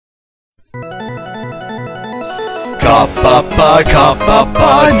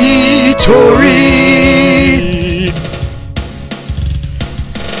kappa Nitori.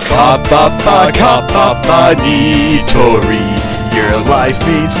 Kappa Nitori. Your life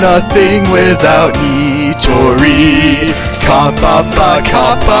means nothing without Nitori. Kappa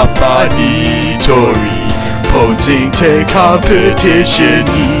Nitori. Posing to competition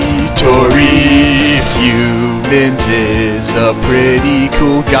Nitori. Humans is a pretty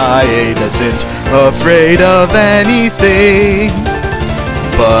cool guy, doesn't afraid of anything.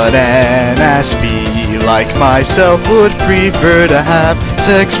 But an aspie like myself would prefer to have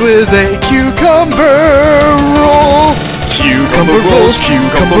sex with a cucumber roll. Cucumber rolls,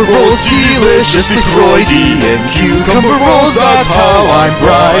 deliciously Freudian. Cucumber rolls, that's how I'm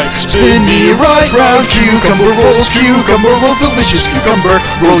fried. Spin me right round. Cucumber rolls, delicious cucumber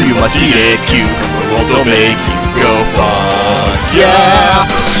roll. You must eat it. Cucumber rolls will make you go fuck yeah.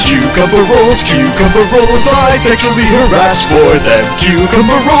 Cucumber rolls, I sexually harass for them.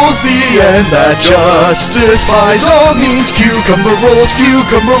 Cucumber rolls, the end that justifies all means. Cucumber rolls,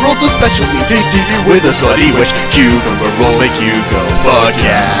 especially tasty with a slutty wish. Cucumber rolls make you go fuck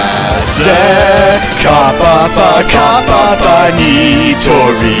yeah. Kappa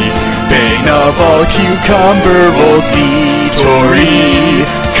Nitori. Bane of all cucumber rolls, Nitori.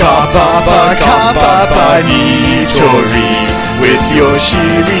 Kappa Nitori. With your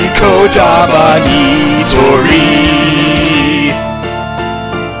Shiriko Dama Nitori.